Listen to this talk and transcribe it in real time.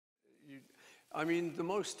I mean, the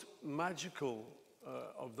most magical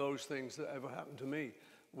of those things that ever happened to me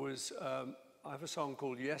was I have a song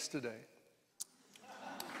called Yesterday.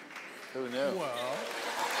 Who knew? Well,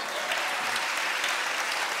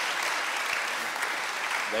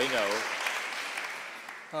 they know.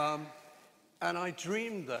 and I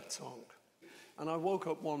dreamed that song. And I woke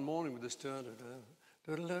up one morning with this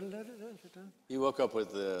You woke up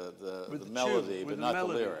with the melody, but not the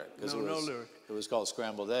lyric. No lyric. It was called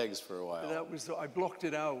Scrambled Eggs for a while. That was I blocked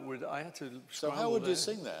it out with. I had to. So how would you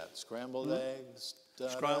sing that? Scrambled eggs.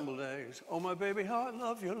 Scrambled eggs. Oh my baby, how I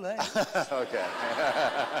love your legs. Okay.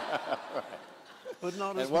 But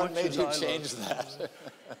not as much as I love. And what made you change that?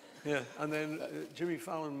 Yeah, and then Jimmy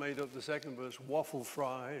Fallon made up the second verse, waffle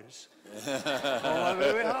fries. Oh my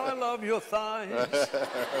baby, how I love your thighs.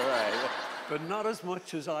 Right. But not as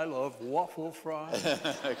much as I love waffle fries.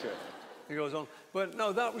 Okay. He goes on. But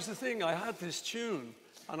no, that was the thing. I had this tune,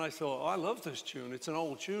 and I thought, oh, I love this tune. It's an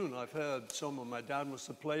old tune. I've heard some, my dad must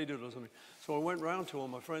have played it or something. So I went round to all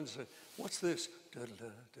my friends and said, what's this? And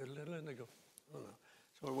they go, oh no.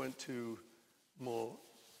 So I went to more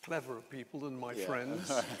cleverer people than my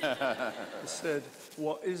friends. I said,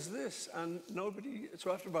 what is this? And nobody,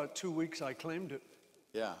 so after about 2 weeks, I claimed it.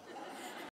 Yeah.